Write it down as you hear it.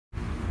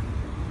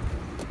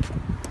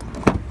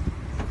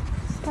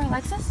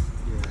Alexis?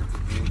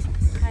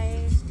 Yeah.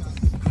 Hi.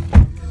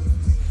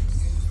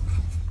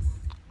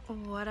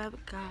 What up,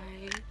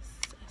 guys?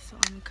 So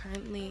I'm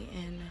currently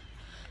in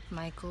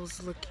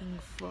Michael's looking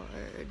for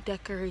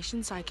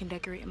decorations so I can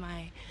decorate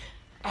my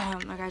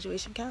my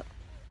graduation cap.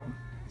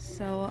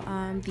 So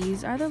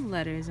these are the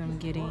letters I'm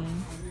getting.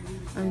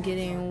 I'm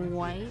getting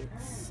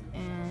whites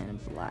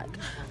and black.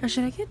 Or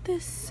should I get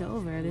this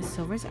silver? This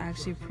silver is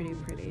actually pretty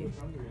pretty.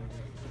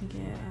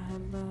 Yeah,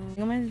 I'm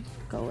gonna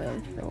go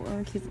with the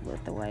one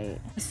with the white.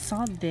 I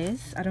saw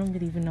this. I don't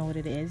really even know what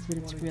it is, but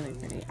it's really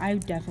pretty. I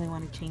definitely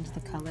want to change the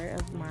color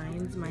of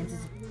mine. Mine's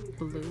is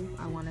blue.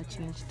 I want to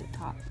change the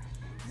top,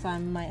 so I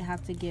might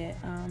have to get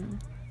I'm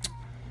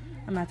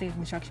gonna have to get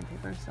construction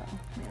paper. So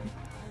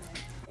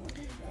yeah.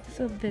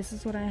 So this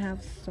is what I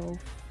have so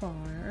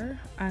far.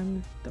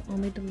 The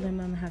only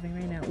dilemma I'm having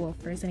right now. Well,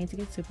 first I need to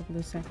get super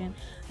glue. Second,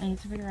 I need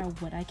to figure out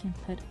what I can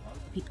put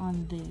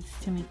on this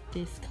to make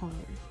this color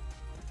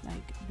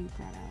like be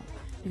brought out,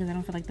 because I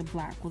don't feel like the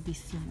black will be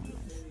seen on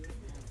this.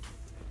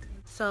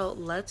 So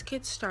let's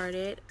get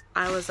started.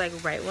 I was like,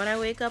 right when I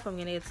wake up, I'm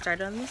gonna get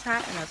started on this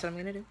hat, and that's what I'm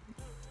gonna do.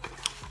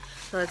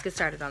 So let's get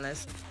started on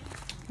this.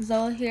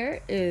 So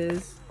here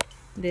is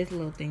this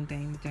little thing.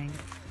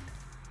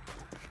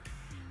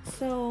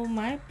 So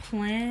my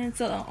plan,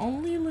 so the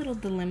only little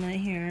dilemma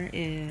here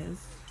is,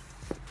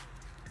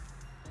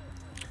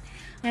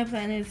 my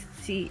plan is,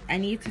 I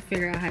need to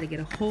figure out how to get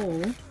a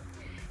hole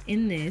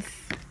in this,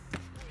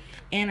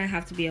 and I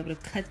have to be able to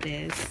cut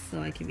this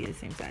so I can be the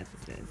same size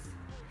as this.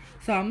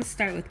 So I'm gonna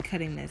start with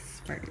cutting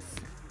this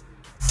first.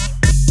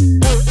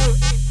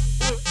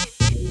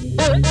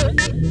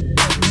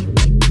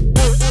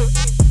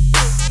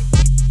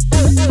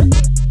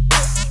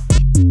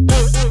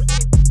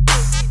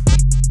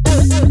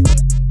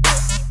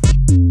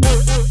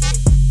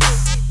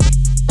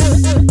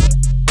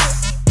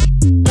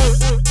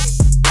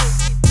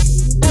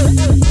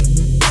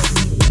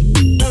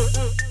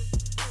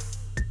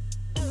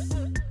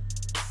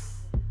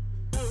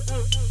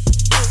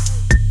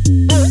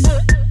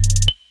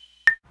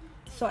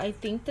 So I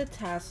think the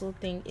tassel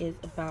thing is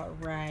about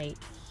right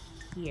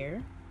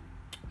here.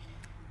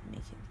 Let me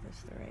see if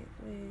this the right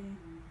way.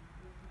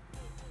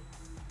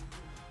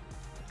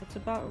 It's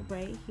about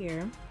right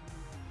here.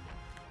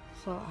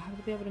 So I have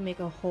to be able to make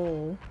a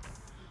hole,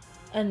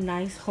 a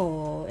nice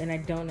hole, and I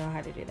don't know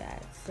how to do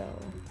that. So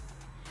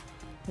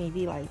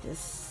maybe like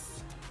this.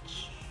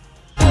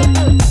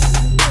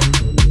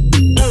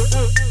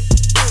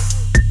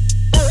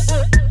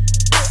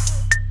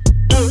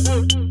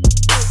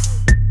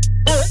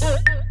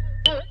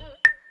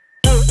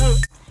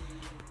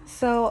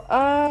 So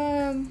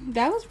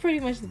that was pretty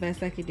much the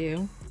best I could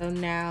do. So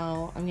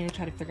now I'm gonna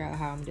try to figure out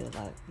how I'm doing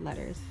the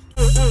letters.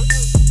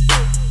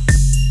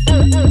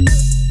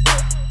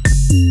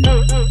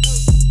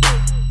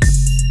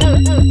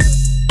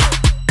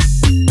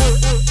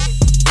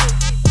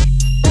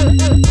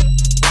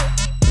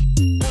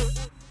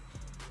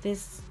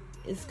 This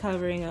is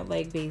covering up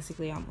like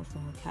basically almost the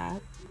whole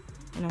cap,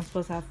 and I'm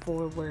supposed to have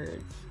 4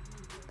 words.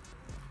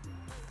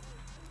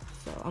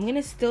 So I'm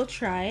gonna still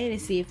try to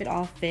see if it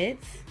all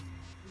fits.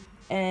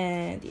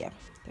 And yeah,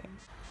 there.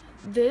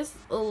 This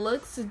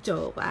looks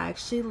dope. I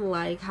actually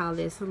like how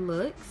this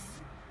looks,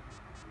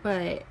 but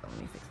let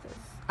me fix this.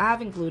 I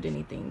haven't glued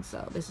anything,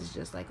 so this is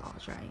just like all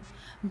trying.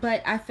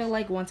 But I feel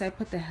like once I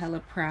put the hella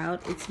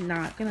proud, it's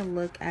not gonna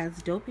look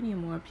as dope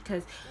anymore,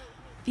 because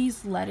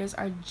these letters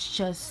are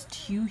just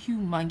too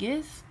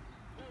humongous.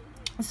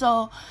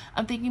 So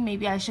I'm thinking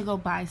maybe I should go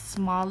buy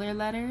smaller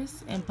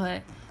letters and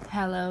put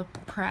hella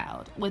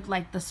proud with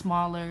like the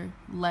smaller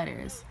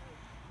letters.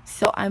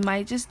 So I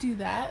might just do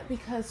that,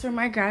 because for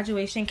my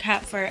graduation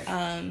cap for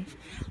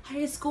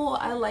high school,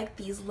 I like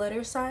these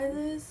letter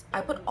sizes.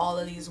 I put all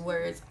of these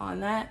words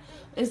on that.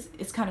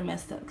 It's kind of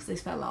messed up because they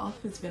fell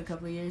off. It's been a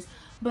couple of years.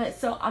 But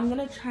so I'm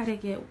gonna try to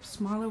get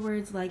smaller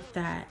words like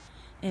that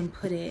and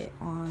put it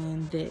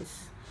on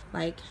this,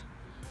 like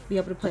be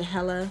able to put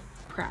hella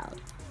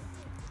proud.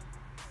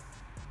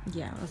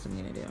 Yeah, that's what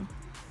I'm gonna do.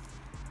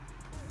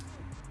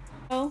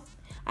 So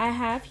I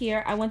have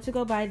here, I went to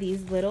go buy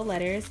these little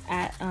letters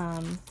at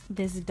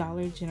this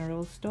Dollar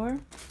General store.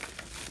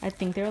 I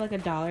think they're like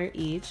 $1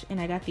 each, and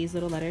I got these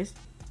little letters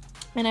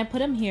and I put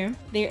them here.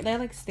 They're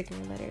like sticker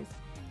letters,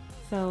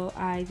 so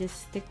I just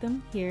stick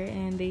them here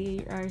and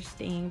they are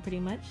staying pretty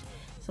much.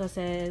 So it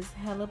says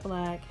hella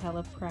black,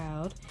 hella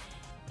proud,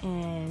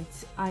 and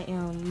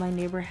my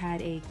neighbor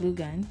had a glue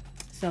gun,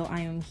 so I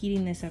am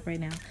heating this up right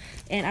now,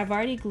 and I've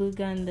already glue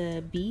gunned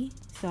the B,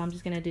 so I'm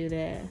just gonna do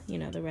the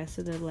the rest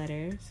of the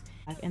letters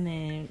and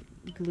then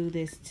glue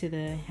this to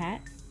the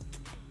hat.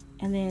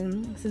 And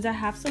then since I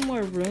have some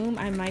more room,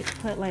 I might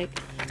put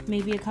like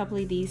maybe a couple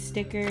of these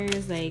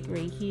stickers like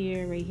right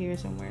here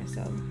somewhere.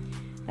 So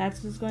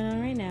that's what's going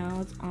on right now.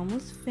 It's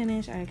almost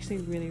finished. I actually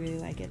really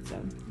like it,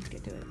 so let's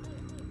get to it.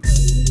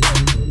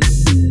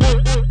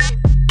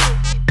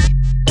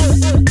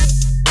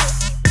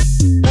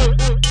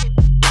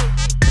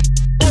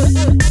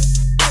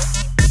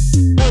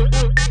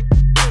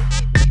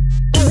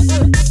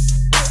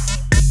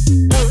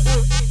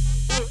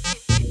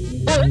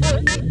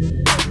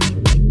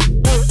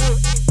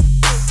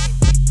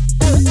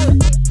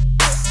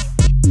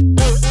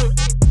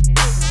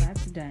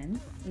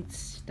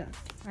 stuck.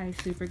 I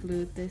super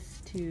glued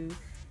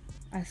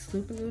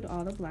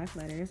all the black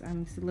letters.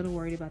 I'm a little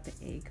worried about the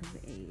A because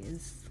the A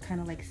is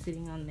kind of like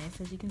sitting on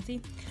this, as you can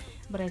see.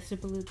 But I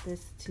super glued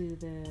this to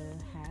the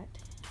hat.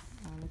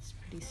 It's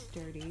pretty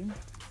sturdy.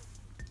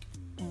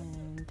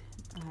 And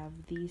I have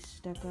these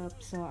stuck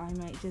up, so I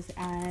might just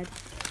add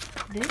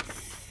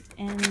this,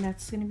 and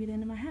that's gonna be the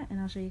end of my hat, and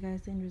I'll show you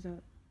guys the end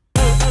result.